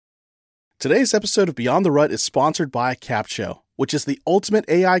Today's episode of Beyond the Rut is sponsored by CapShow, which is the ultimate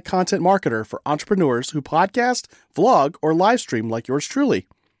AI content marketer for entrepreneurs who podcast, vlog, or live stream like yours truly.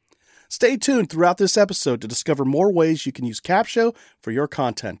 Stay tuned throughout this episode to discover more ways you can use CapShow for your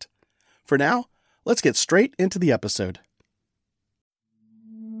content. For now, let's get straight into the episode.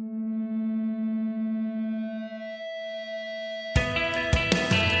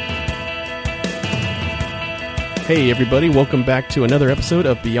 Hey everybody, welcome back to another episode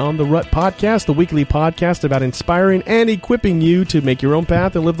of Beyond the Rut Podcast, the weekly podcast about inspiring and equipping you to make your own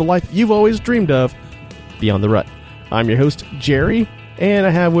path and live the life you've always dreamed of beyond the rut. I'm your host, Jerry, and I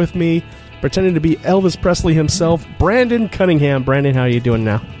have with me, pretending to be Elvis Presley himself, Brandon Cunningham. Brandon, how are you doing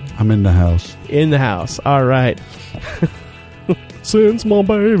now? I'm in the house. In the house. All right. Since my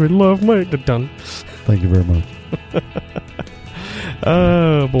baby love me done. Thank you very much.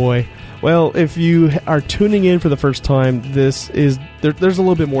 Oh, boy. Well, if you are tuning in for the first time, there's a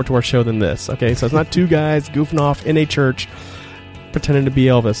little bit more to our show than this, okay? So it's not two guys goofing off in a church pretending to be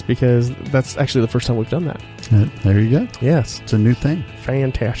Elvis, because that's actually the first time we've done that. There you go. Yes. It's a new thing.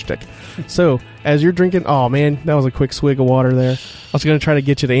 Fantastic. So, as you're drinking, oh man, that was a quick swig of water there. I was going to try to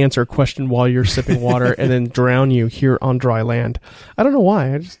get you to answer a question while you're sipping water and then drown you here on dry land. I don't know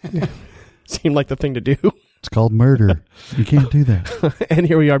why. It seemed like the thing to do. It's called murder. You can't do that. And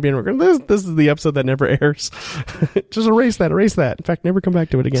here we are being recorded. This is the episode that never airs. Just erase that. In fact, never come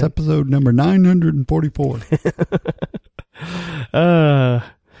back to it again. It's episode number 944.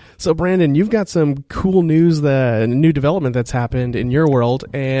 So Brandon, you've got some cool news, new development that's happened in your world,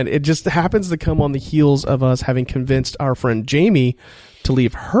 and it just happens to come on the heels of us having convinced our friend Jamie to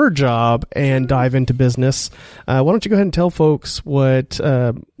leave her job and dive into business. Why don't you go ahead and tell folks what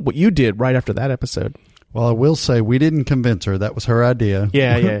you did right after that episode? Well, I will say we didn't convince her. That was her idea.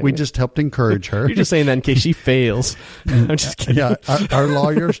 Yeah. We just helped encourage her. You're just saying that in case she fails. I'm just kidding. Yeah, our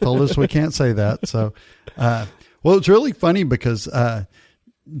lawyers told us we can't say that. So, well, it's really funny because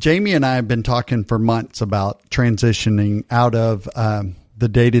Jamie and I have been talking for months about transitioning out of the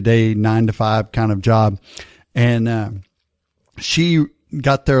day-to-day 9-to-5 kind of job. And she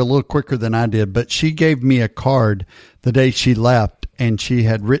got there a little quicker than I did, but she gave me a card the day she left, and she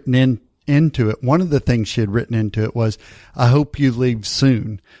had written into it. One of the things she had written into it was, I hope you leave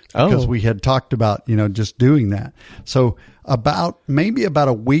soon, because we had talked about, just doing that. So maybe about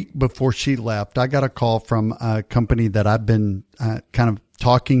a week before she left, I got a call from a company that I've been kind of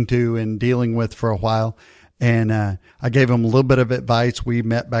talking to and dealing with for a while. And I gave them a little bit of advice. We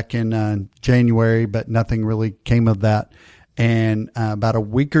met back in January, but nothing really came of that. And about a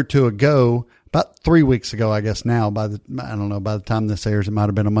week or two ago, about 3 weeks ago, I guess now, by the time this airs, it might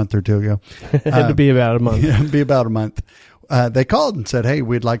have been a month or two ago. It had to be about a month. Yeah, it'd be about a month. They called and said, hey,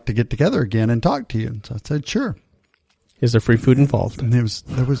 we'd like to get together again and talk to you. And so I said, sure. Is there free food involved? And there was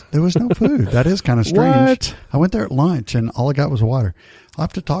no food. That is kind of strange. What? I went there at lunch and all I got was water. I'll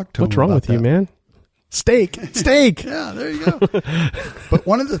have to talk to What's them wrong about with that. you, man? Steak. Yeah, there you go. But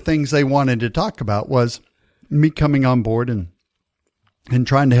one of the things they wanted to talk about was me coming on board and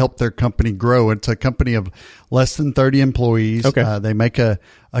trying to help their company grow. It's a company of less than 30 employees. Okay. They make a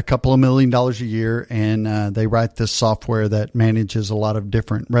couple of $1 million a year, and they write this software that manages a lot of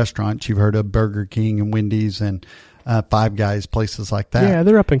different restaurants. You've heard of Burger King and Wendy's and Five Guys, places like that. Yeah,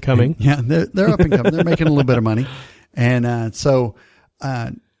 they're up and coming. They're up and coming. They're making a little bit of money. And so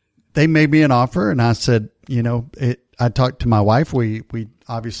they made me an offer, and I said, I talked to my wife. We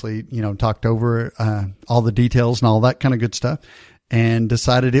obviously, talked over all the details and all that kind of good stuff, and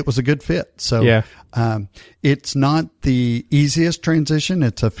decided it was a good fit. So yeah. It's not the easiest transition.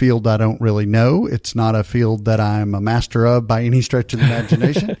 It's a field I don't really know. It's not a field that I'm a master of by any stretch of the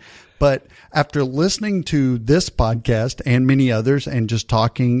imagination. But after listening to this podcast and many others and just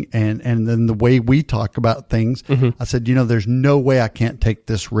talking and then the way we talk about things, I said, there's no way I can't take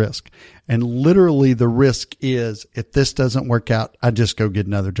this risk. And literally the risk is, if this doesn't work out, I just go get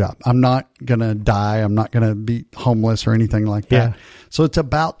another job. I'm not going to die. I'm not going to be homeless or anything like that. Yeah. So it's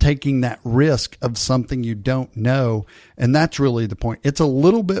about taking that risk of something you don't know. And that's really the point. It's a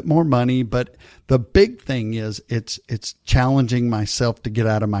little bit more money, but the big thing is it's challenging myself to get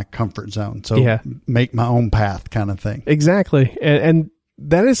out of my comfort zone. So make my own path kind of thing. Exactly. And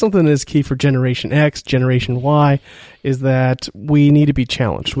that is something that is key for Generation X, Generation Y, is that we need to be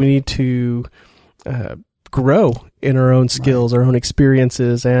challenged. We need to grow in our own skills, our own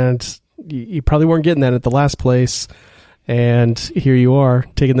experiences. And you probably weren't getting that at the last place. And here you are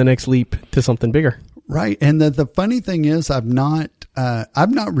taking the next leap to something bigger. Right. And the funny thing is, I've not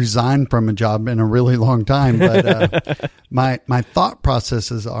resigned from a job in a really long time, but my thought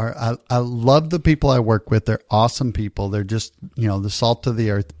processes are, I love the people I work with. They're awesome people. They're just, the salt of the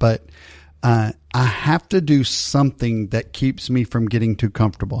earth. But I have to do something that keeps me from getting too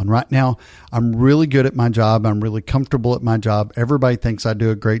comfortable. And right now, I'm really good at my job. I'm really comfortable at my job. Everybody thinks I do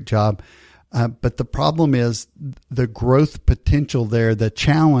a great job. But the problem is the growth potential there, the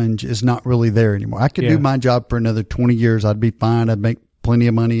challenge is not really there anymore. I could do my job for another 20 years. I'd be fine. I'd make plenty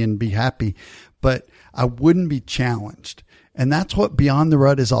of money and be happy, but I wouldn't be challenged. And that's what Beyond the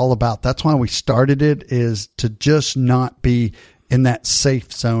Rut is all about. That's why we started it, is to just not be in that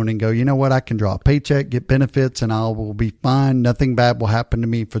safe zone and go, you know what, I can draw a paycheck, get benefits, and I will be fine. Nothing bad will happen to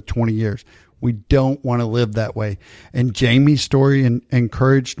me for 20 years. We don't want to live that way. And Jamie's story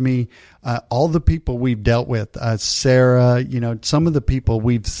encouraged me. All the people we've dealt with, Sarah, some of the people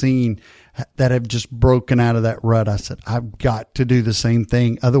we've seen that have just broken out of that rut. I said, I've got to do the same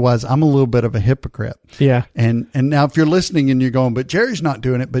thing. Otherwise, I'm a little bit of a hypocrite. Yeah. And now if you're listening and you're going, but Jerry's not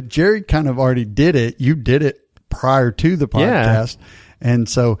doing it, but Jerry kind of already did it. You did it prior to the podcast. Yeah. And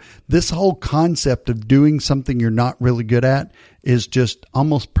so this whole concept of doing something you're not really good at is just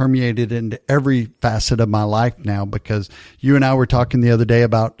almost permeated into every facet of my life now, because you and I were talking the other day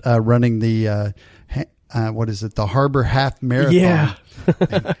about running the, the Harbor Half Marathon. Yeah.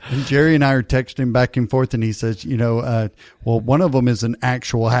 and Jerry and I are texting back and forth, and he says, one of them is an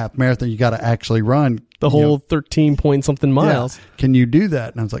actual half marathon. You got to actually run the whole 13 point something miles. Yeah. Can you do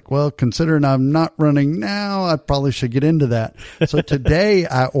that? And I was like, well, considering I'm not running now, I probably should get into that. So today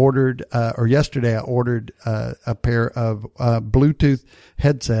yesterday I ordered a pair of Bluetooth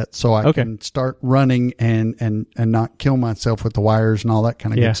headsets so I can start running and not kill myself with the wires and all that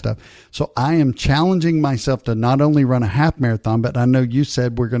kind of good stuff. So I am challenging myself to not only run a half marathon, but I know you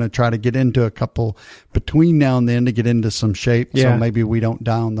said we're going to try to get into a couple between now and then to get into some shape. So maybe we don't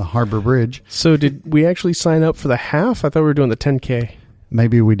die on the Harbor Bridge. So did we actually sign up for the half? I thought we were doing the 10K.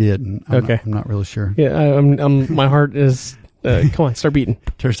 Maybe we did. I'm not really sure. Yeah, I'm my heart is. Come on, start beating.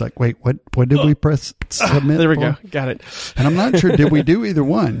 Terry's like, wait, what did we press submit? There we go. Got it. And I'm not sure, did we do either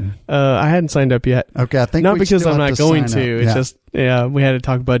one? I hadn't signed up yet. Okay, I think not because I'm not going to. It's just, we had to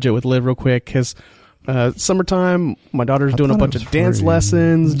talk budget with Liv real quick because summertime, my daughter's doing a bunch of dance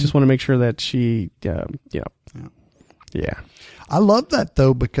lessons. Just want to make sure that she, Yeah. I love that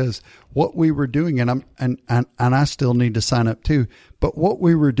though, because what we were doing, and I still need to sign up too, but what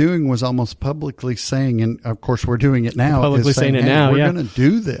we were doing was almost publicly saying, and of course we're doing it now, publicly saying it now, we're going to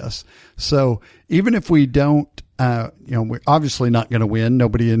do this. So even if we don't, we're obviously not going to win.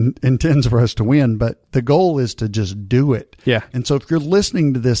 Nobody intends for us to win, but the goal is to just do it. Yeah. And so if you're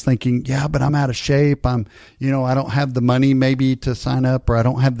listening to this thinking, but I'm out of shape, I don't have the money maybe to sign up, or I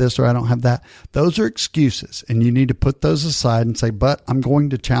don't have this, or I don't have that. Those are excuses, and you need to put those aside and say, but I'm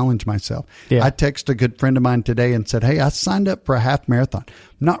going to challenge myself. Yeah. I texted a good friend of mine today and said, hey, I signed up for a half marathon.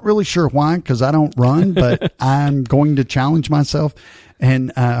 Not really sure why, because I don't run, but I'm going to challenge myself.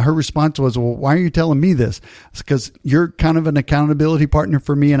 And her response was, well, why are you telling me this? It's because you're kind of an accountability partner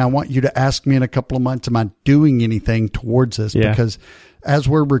for me, and I want you to ask me in a couple of months, am I doing anything towards this? Yeah. Because as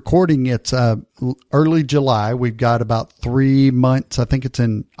we're recording, it's early July. We've got about 3 months. I think it's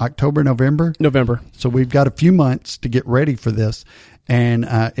in October, November. So we've got a few months to get ready for this. And,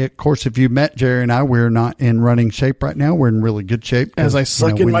 of course, if you met Jerry and I, we're not in running shape right now. We're in really good shape. As I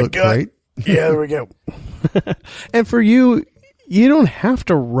suck in my gut. Great. Yeah, there we go. And for you, you don't have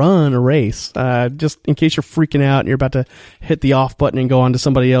to run a race. Just in case you're freaking out and you're about to hit the off button and go on to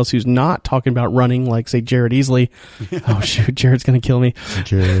somebody else who's not talking about running, like, say, Jared Easley. Oh, shoot, Jared's going to kill me.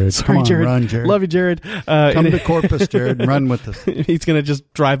 Jared, sorry, come on, Jared. Run, Jared. Love you, Jared. Come to Corpus, Jared, and run with us. He's going to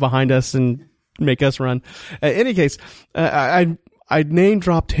just drive behind us and make us run. In any case, I name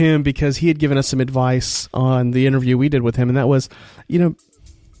dropped him because he had given us some advice on the interview we did with him, and that was,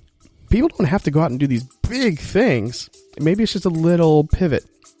 people don't have to go out and do these big things. Maybe it's just a little pivot.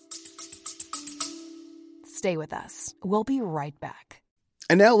 Stay with us. We'll be right back.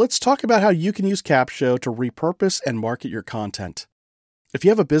 And now let's talk about how you can use Capshow to repurpose and market your content. If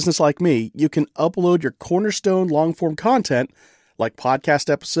you have a business like me, you can upload your cornerstone long-form content, like podcast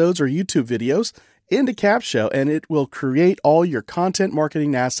episodes or YouTube videos, into Capshow, and it will create all your content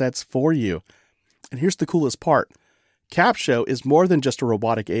marketing assets for you. And here's the coolest part. Capshow is more than just a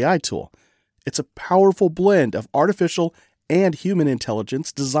robotic AI tool. It's a powerful blend of artificial and human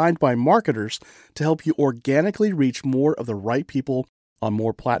intelligence designed by marketers to help you organically reach more of the right people on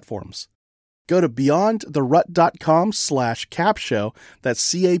more platforms. Go to beyondtherut.com/capshow,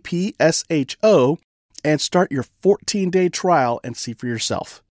 that's CAPSHO, and start your 14-day trial and see for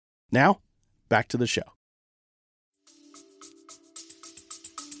yourself. Now, back to the show.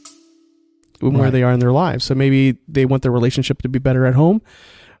 Where they are in their lives. So maybe they want their relationship to be better at home.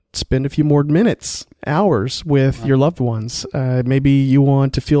 spend a few more minutes, hours with your loved ones. Maybe you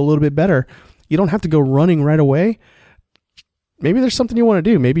want to feel a little bit better. You don't have to go running right away. Maybe there's something you want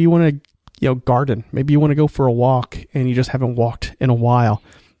to do. Maybe you want to, garden. Maybe you want to go for a walk and you just haven't walked in a while.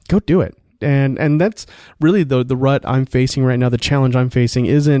 Go do it. And that's really the rut I'm facing right now. The challenge I'm facing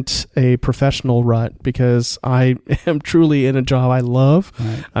isn't a professional rut because I am truly in a job I love.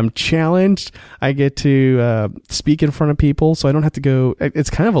 Right. I'm challenged. I get to speak in front of people, so I don't have to go.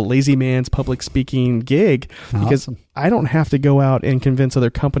 It's kind of a lazy man's public speaking gig because I don't have to go out and convince other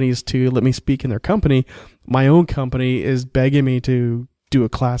companies to let me speak in their company. My own company is begging me to do a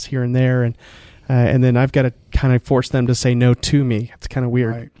class here and there, and then I've got to kind of force them to say no to me. It's kind of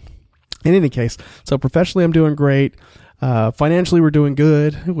weird. Right. In any case, so professionally, I'm doing great. Financially, we're doing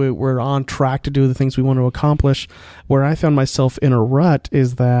good. We're on track to do the things we want to accomplish. Where I found myself in a rut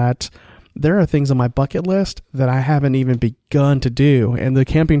is that there are things on my bucket list that I haven't even begun to do. And the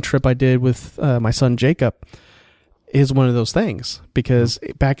camping trip I did with my son, Jacob, is one of those things. Because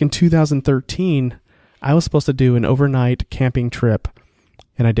back in 2013, I was supposed to do an overnight camping trip,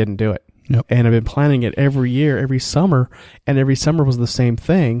 and I didn't do it. Yep. And I've been planning it every year, every summer, and every summer was the same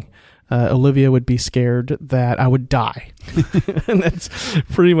thing. Olivia would be scared that I would die. And that's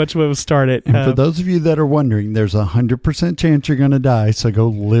pretty much what was started. And for those of you that are wondering, there's 100% chance you're going to die, so go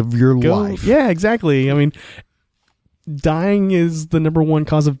live your life. Yeah, exactly. I mean, dying is the number one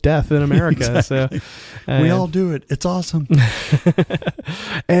cause of death in America. Exactly. So we all do it. It's awesome.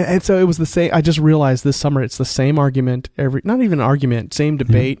 and so it was the same. I just realized this summer it's the same argument not even argument, same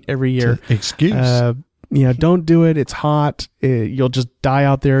debate every year. Excuse. Don't do it. It's hot. You'll just die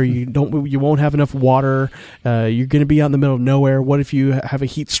out there. You won't have enough water. You're going to be out in the middle of nowhere. What if you have a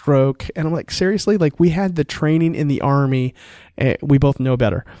heat stroke? And I'm like, seriously? Like, we had the training in the Army. We both know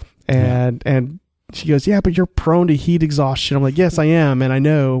better. And she goes, yeah, but you're prone to heat exhaustion. I'm like, yes, I am. And I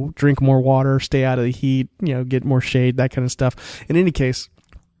know, drink more water, stay out of the heat, get more shade, that kind of stuff. In any case,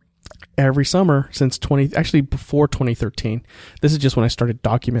 every summer since before 2013, this is just when I started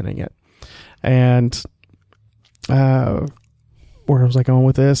documenting it. And, where was I going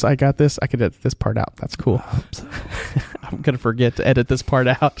with this? I got this. I could edit this part out. That's cool. I'm going to forget to edit this part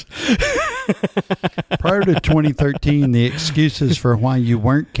out. Prior to 2013, the excuses for why you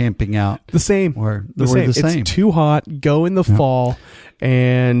weren't camping out the same. Were the same. It's too hot. Go in the fall,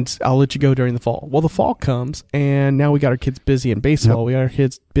 and I'll let you go during the fall. Well, the fall comes, and now we got our kids busy in baseball. Yep. We got our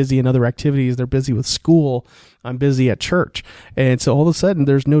kids busy in other activities. They're busy with school. I'm busy at church. And so all of a sudden,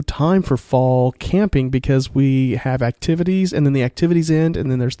 there's no time for fall camping because we have activities, and then the activities end, and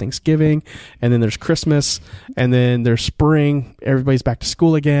then there's Thanksgiving, and then there's Christmas, and then there's spring. Everybody's back to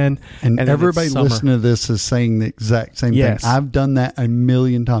school again. And everybody listening to this is saying the exact same thing. I've done that a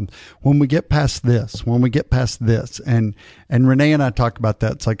million times. When we get past this, and Renee and I talk about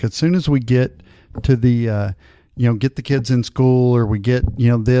that, it's like as soon as we get to the, get the kids in school or we get,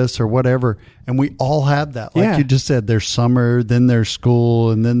 this or whatever, and we all have that. Like you just said, there's summer, then there's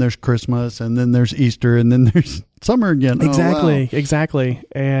school, and then there's Christmas, and then there's Easter, and then there's summer again. Exactly, exactly.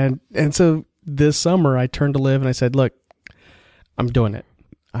 And so this summer I turned to Liv and I said, look, I'm doing it.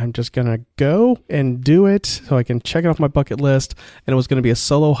 I'm just going to go and do it so I can check it off my bucket list. And it was going to be a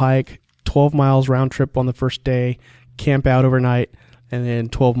solo hike, 12 miles round trip on the first day, camp out overnight, and then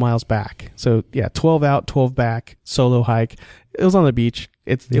 12 miles back. So, 12 out, 12 back, solo hike. It was on the beach.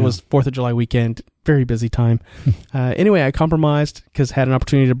 It was 4th of July weekend, very busy time. Anyway, I compromised because I had an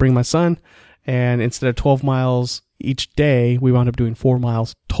opportunity to bring my son. And instead of 12 miles each day, we wound up doing 4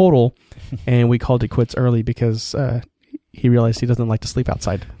 miles total. And we called it quits early because he realized he doesn't like to sleep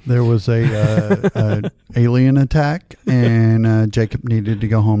outside. There was a alien attack, and Jacob needed to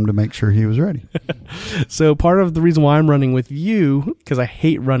go home to make sure he was ready. So part of the reason why I'm running with you, because I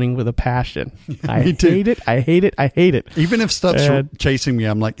hate running with a passion. I hate it. I hate it. I hate it. Even if stuff's chasing me,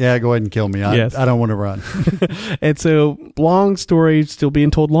 I'm like, yeah, go ahead and kill me. I don't want to run. And so, long story, still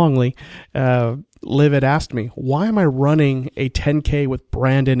being told longly, Liv had asked me, why am I running a 10K with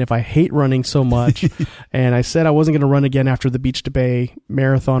Brandon if I hate running so much? And I said I wasn't going to run again after the Beach to Bay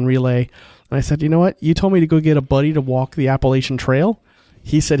marathon relay. And I said, you know what? You told me to go get a buddy to walk the Appalachian Trail.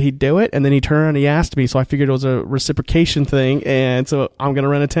 He said he'd do it, and then he turned around and he asked me, so I figured it was a reciprocation thing, and so I'm going to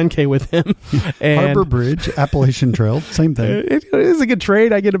run a 10K with him. And Harbor Bridge, Appalachian Trail, same thing. It is a good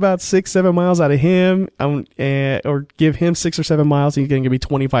trade. I get about 6-7 miles out of him, or give him 6 or 7 miles, and he's going to give me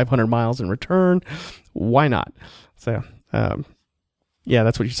 2,500 miles in return. Why not? So,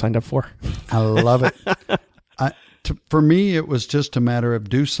 that's what you signed up for. I love it. For me, it was just a matter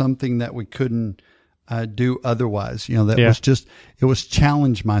of do something that we couldn't do otherwise. That Yeah. was just, it was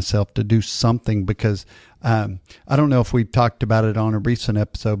challenge myself to do something because I don't know if we talked about it on a recent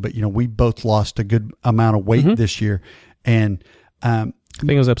episode, but we both lost a good amount of weight this year. And I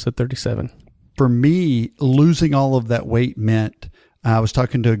think it was episode 37. for me, losing all of that weight meant, I was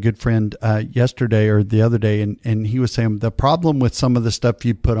talking to a good friend yesterday or the other day, and he was saying the problem with some of the stuff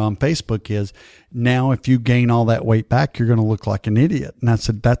you put on Facebook is now if you gain all that weight back, you're going to look like an idiot. And I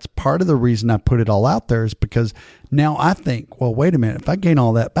said, that's part of the reason I put it all out there is because now I think, well, wait a minute, if I gain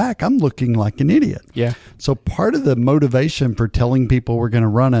all that back, I'm looking like an idiot. Yeah. So part of the motivation for telling people we're going to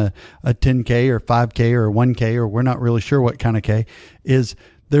run a 10K or 5K or 1K, or we're not really sure what kind of K, is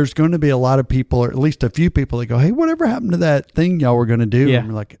there's going to be a lot of people, or at least a few people that go, hey, whatever happened to that thing y'all were going to do? Yeah. And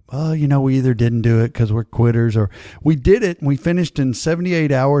we're like, well, we either didn't do it because we're quitters, or we did it and we finished in 78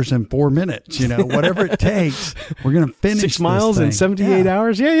 hours and 4 minutes, whatever it takes, we're going to finish 6 miles this in thing. 78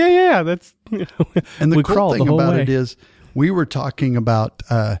 hours. Yeah. That's, And the we cool crawled thing the whole about way. it is we were talking about,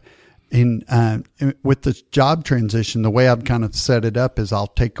 with the job transition, the way I've kind of set it up is I'll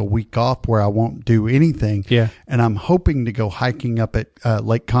take a week off where I won't do anything. Yeah. And I'm hoping to go hiking up at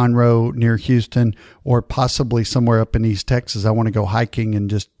Lake Conroe near Houston, or possibly somewhere up in East Texas. I want to go hiking and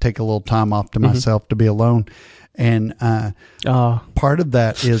just take a little time off to myself to be alone. And part of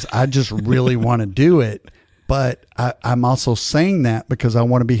that is I just really want to do it. But I'm also saying that because I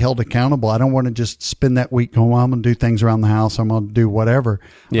want to be held accountable. I don't want to just spend that week going, well, I'm going to do things around the house. I'm going to do whatever.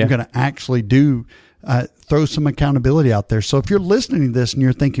 Yeah. I'm going to actually throw some accountability out there. So if you're listening to this and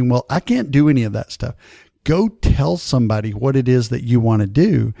you're thinking, well, I can't do any of that stuff, go tell somebody what it is that you want to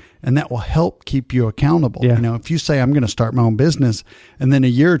do, and that will help keep you accountable. Yeah. If you say, I'm going to start my own business, and then a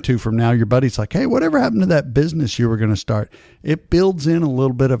year or two from now, your buddy's like, hey, whatever happened to that business you were going to start? It builds in a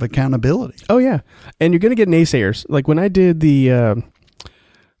little bit of accountability. Oh yeah, and you're going to get naysayers. Like when I did the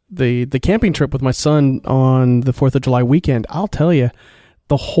camping trip with my son on the 4th of July weekend, I'll tell you,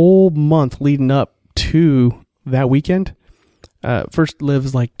 the whole month leading up to that weekend, first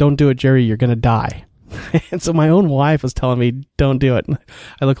Liv's like, don't do it, Jerry, you're going to die. And so my own wife was telling me, don't do it.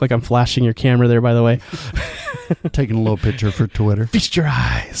 I look like I'm flashing your camera there, by the way. Taking a little picture for Twitter. Feast your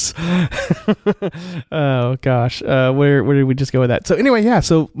eyes. Oh, gosh. Where did we just go with that? So anyway, yeah.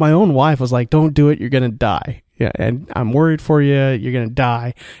 So my own wife was like, don't do it. You're going to die. Yeah. And I'm worried for you. You're going to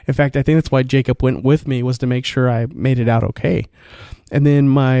die. In fact, I think that's why Jacob went with me, was to make sure I made it out okay. And then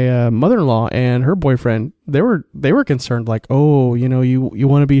my mother-in-law and her boyfriend, they were concerned, like, oh, you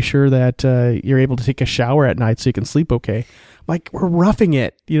want to be sure that you're able to take a shower at night so you can sleep okay. Like, we're roughing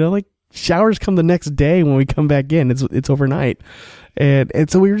it, like showers come the next day when we come back in. It's overnight. And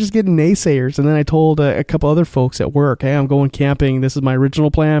so we were just getting naysayers. And then I told a couple other folks at work, hey, I'm going camping. This is my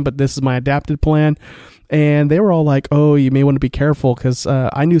original plan, but this is my adapted plan. And they were all like, oh, you may want to be careful, because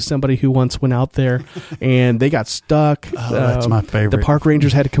I knew somebody who once went out there and they got stuck. Oh, that's my favorite. The park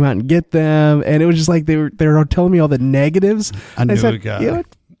rangers had to come out and get them. And it was just like they were telling me all the negatives. I knew said, a guy. You know what?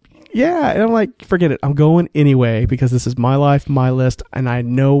 Yeah. And I'm like, forget it. I'm going anyway, because this is my life, my list, and I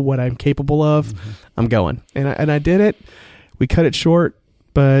know what I'm capable of. Mm-hmm. I'm going. And I did it. We cut it short,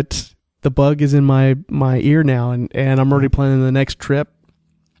 but the bug is in my ear now, and I'm already planning the next trip.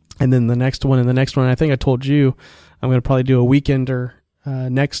 And then the next one and the next one. I think I told you I'm going to probably do a weekender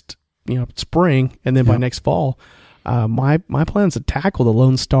next spring, and then by next fall, my plan is to tackle the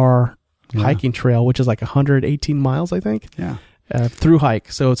Lone Star hiking trail, which is like 118 miles, I think. Yeah. Through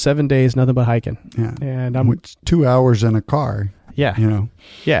hike. So it's 7 days, nothing but hiking. Yeah. And I'm 2 hours in a car. Yeah.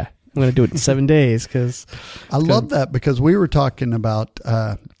 Yeah. I'm going to do it in 7 days because I love that, because we were talking about,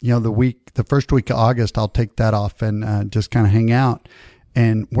 the first week of August, I'll take that off and just kind of hang out.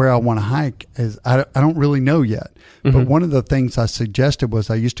 And where I want to hike is, I don't really know yet. Mm-hmm. But one of the things I suggested was,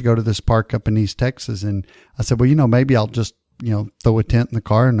 I used to go to this park up in East Texas, and I said, well, maybe I'll just, throw a tent in the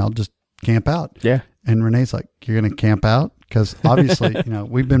car and I'll just camp out. Yeah. And Renee's like, you're going to camp out? Because obviously,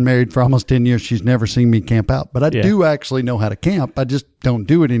 we've been married for almost 10 years. She's never seen me camp out. But I do actually know how to camp. I just don't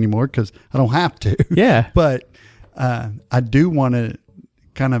do it anymore because I don't have to. Yeah. But I do want to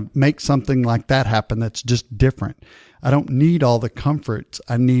kind of make something like that happen that's just different. I don't need all the comforts.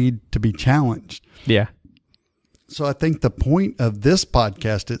 I need to be challenged. Yeah. So I think the point of this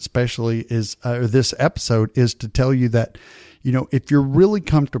podcast especially is, or this episode, is to tell you that, if you're really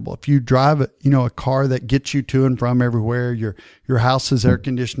comfortable, if you drive a car that gets you to and from everywhere, your house is air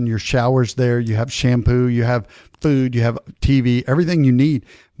conditioned, your shower's there, you have shampoo, you have food, you have TV, everything you need,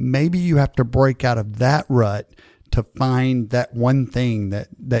 maybe you have to break out of that rut to find that one thing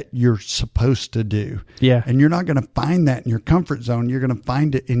that you're supposed to do. Yeah. And you're not going to find that in your comfort zone. You're going to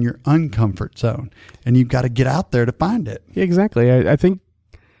find it in your uncomfort zone. And you've got to get out there to find it. Yeah, exactly. I think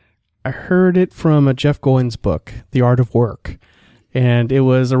I heard it from a Jeff Goins book, The Art of Work. And it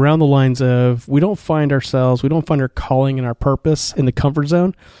was around the lines of, we don't find our calling and our purpose in the comfort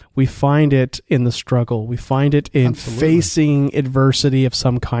zone. We find it in the struggle. We find it in facing adversity of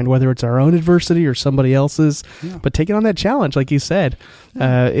some kind, whether it's our own adversity or somebody else's. Yeah. But taking on that challenge, like you said,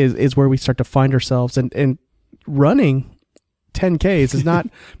 is where we start to find ourselves. And running 10Ks is not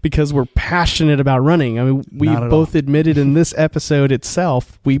because we're passionate about running. I mean, we both admitted in this episode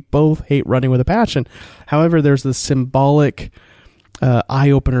itself, we both hate running with a passion. However, there's this symbolic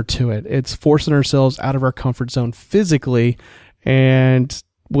eye-opener to it. It's forcing ourselves out of our comfort zone physically, and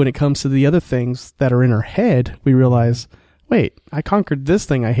when it comes to the other things that are in our head, we realize, wait, I conquered this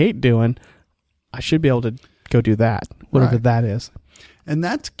thing I hate doing. I should be able to go do that, whatever that is. And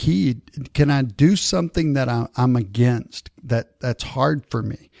that's key. Can I do something that I'm against, that's hard for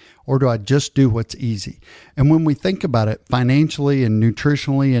me? Or do I just do what's easy? And when we think about it financially and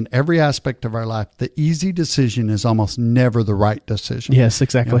nutritionally and every aspect of our life, the easy decision is almost never the right decision. Yes,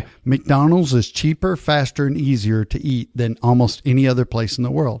 exactly. McDonald's is cheaper, faster, and easier to eat than almost any other place in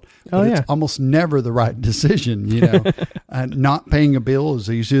the world. But it's almost never the right decision. Not paying a bill is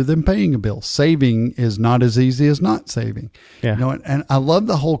easier than paying a bill. Saving is not as easy as not saving. Yeah. And I love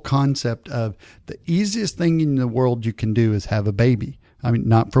the whole concept of the easiest thing in the world you can do is have a baby. I mean,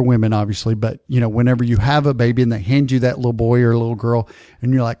 not for women, obviously, but, whenever you have a baby and they hand you that little boy or little girl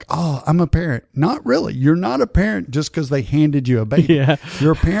and you're like, oh, I'm a parent. Not really. You're not a parent just because they handed you a baby. Yeah.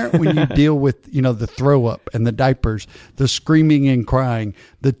 You're a parent when you deal with, the throw up and the diapers, the screaming and crying,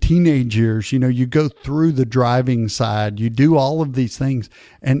 the teenage years. You go through the driving side. You do all of these things.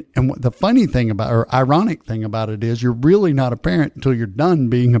 And the funny thing or ironic thing about it is you're really not a parent until you're done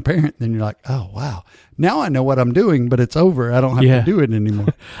being a parent. Then you're like, oh, wow. Now I know what I'm doing, but it's over. I don't have to do it anymore.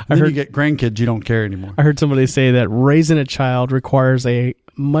 Then you get grandkids, you don't care anymore. I heard somebody say that raising a child requires a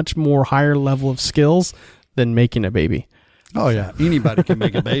much more higher level of skills than making a baby. Oh, yeah. Anybody can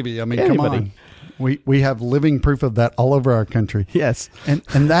make a baby. I mean, come on. We have living proof of that all over our country. Yes. And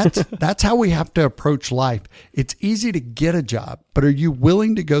that's how we have to approach life. It's easy to get a job, but are you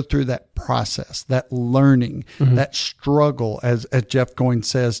willing to go through that process, that learning, that struggle, as Jeff Goins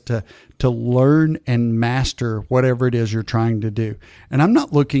says, to learn and master whatever it is you're trying to do? And I'm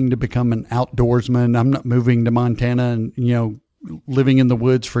not looking to become an outdoorsman. I'm not moving to Montana and, living in the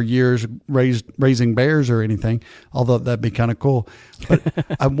woods for years, raising bears or anything, although that'd be kind of cool. But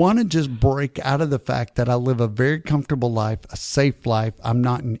I want to just break out of the fact that I live a very comfortable life, a safe life. I'm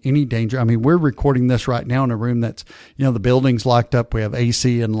not in any danger. I mean, we're recording this right now in a room that's, the building's locked up. We have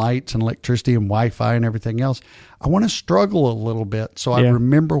AC and lights and electricity and Wi-Fi and everything else. I want to struggle a little bit so I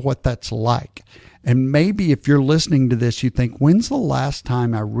remember what that's like. And maybe if you're listening to this, you think, when's the last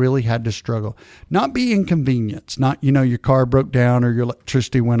time I really had to struggle? Not be inconvenienced, not, your car broke down or your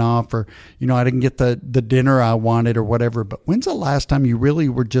electricity went off or, I didn't get the dinner I wanted or whatever. But when's the last time you really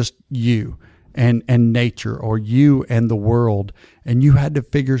were just you and nature or you and the world and you had to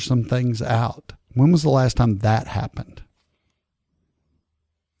figure some things out? When was the last time that happened?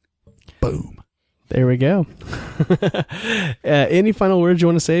 Boom. There we go. Any final words you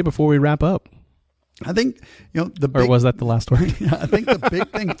want to say before we wrap up? I think, or was that the last word? I think the big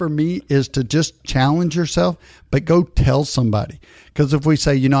thing for me is to just challenge yourself, but go tell somebody. Because if we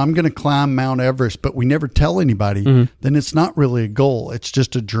say, I'm going to climb Mount Everest, but we never tell anybody, then it's not really a goal. It's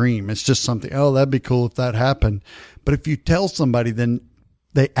just a dream. It's just something, oh, that'd be cool if that happened. But if you tell somebody, then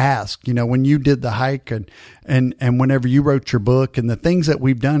they ask, when you did the hike and whenever you wrote your book and the things that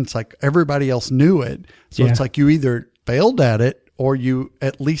we've done, it's like everybody else knew it. So it's like you either failed at it or you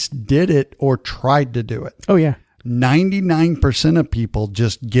at least did it or tried to do it. Oh, yeah. 99% of people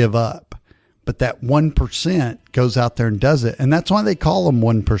just give up. But that 1% goes out there and does it. And that's why they call them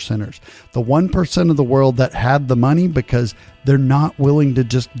 1%ers. The 1% of the world that have the money because they're not willing to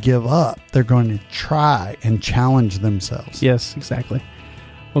just give up. They're going to try and challenge themselves. Yes, exactly.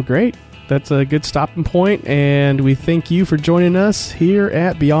 Well, great. That's a good stopping point, and we thank you for joining us here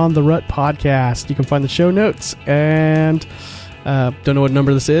at Beyond the Rut Podcast. You can find the show notes and... don't know what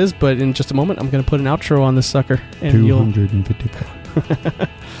number this is, but in just a moment, I'm going to put an outro on this sucker. And 255.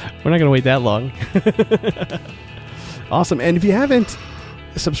 We're not going to wait that long. Awesome. And if you haven't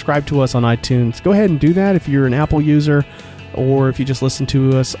subscribed to us on iTunes, go ahead and do that if you're an Apple user or if you just listen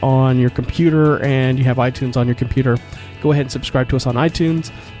to us on your computer and you have iTunes on your computer. Go ahead and subscribe to us on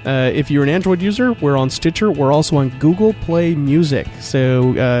iTunes. If you're an Android user, we're on Stitcher. We're also on Google Play Music.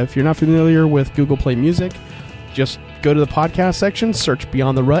 So if you're not familiar with Google Play Music, just go to the podcast section, search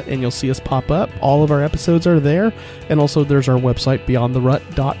Beyond the Rut, and you'll see us pop up. All of our episodes are there. And also there's our website,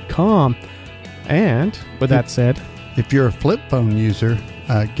 beyondtherut.com. And with that said, if you're a flip phone user,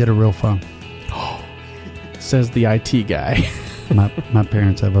 get a real phone. Says the IT guy. My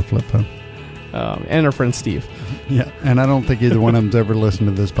parents have a flip phone. And our friend Steve. Yeah, and I don't think either one of them's ever listened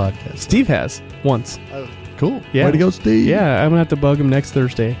to this podcast. Steve has once. Cool. Yeah. Way to go, Steve. Yeah, I'm going to have to bug him next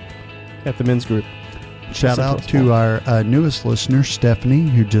Thursday at the men's group. Shout out to our newest listener, Stephanie,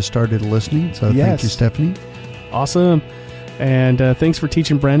 who just started listening. So thank you, Stephanie. Awesome. And thanks for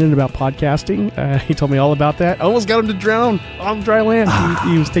teaching Brandon about podcasting. He told me all about that. I almost got him to drown on dry land.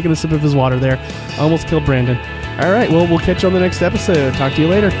 He was taking a sip of his water there. Almost killed Brandon. All right, well, we'll catch you on the next episode. Talk to you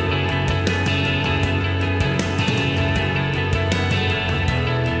later.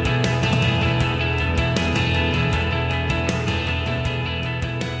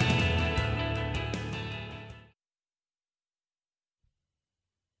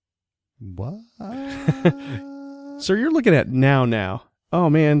 What? So you're looking at now. Oh,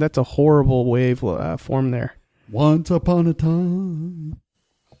 man, that's a horrible wave form there. Once upon a time,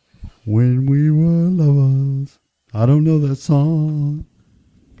 when we were lovers. I don't know that song,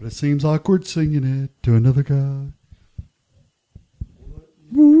 but it seems awkward singing it to another guy.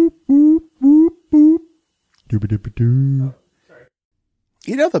 Boop, boop, boop, boop. Doobie-doobie-doo.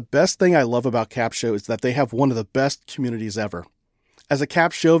 You know, the best thing I love about Capsho is that they have one of the best communities ever. As a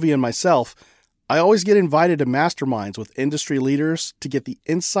Capshovian myself, I always get invited to masterminds with industry leaders to get the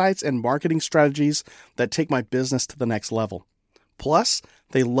insights and marketing strategies that take my business to the next level. Plus,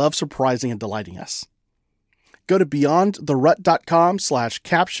 they love surprising and delighting us. Go to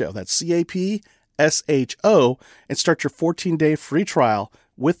beyondtherut.com/capshow, that's CAPSHO, and start your 14-day free trial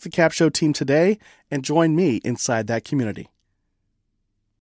with the Capsho team today and join me inside that community.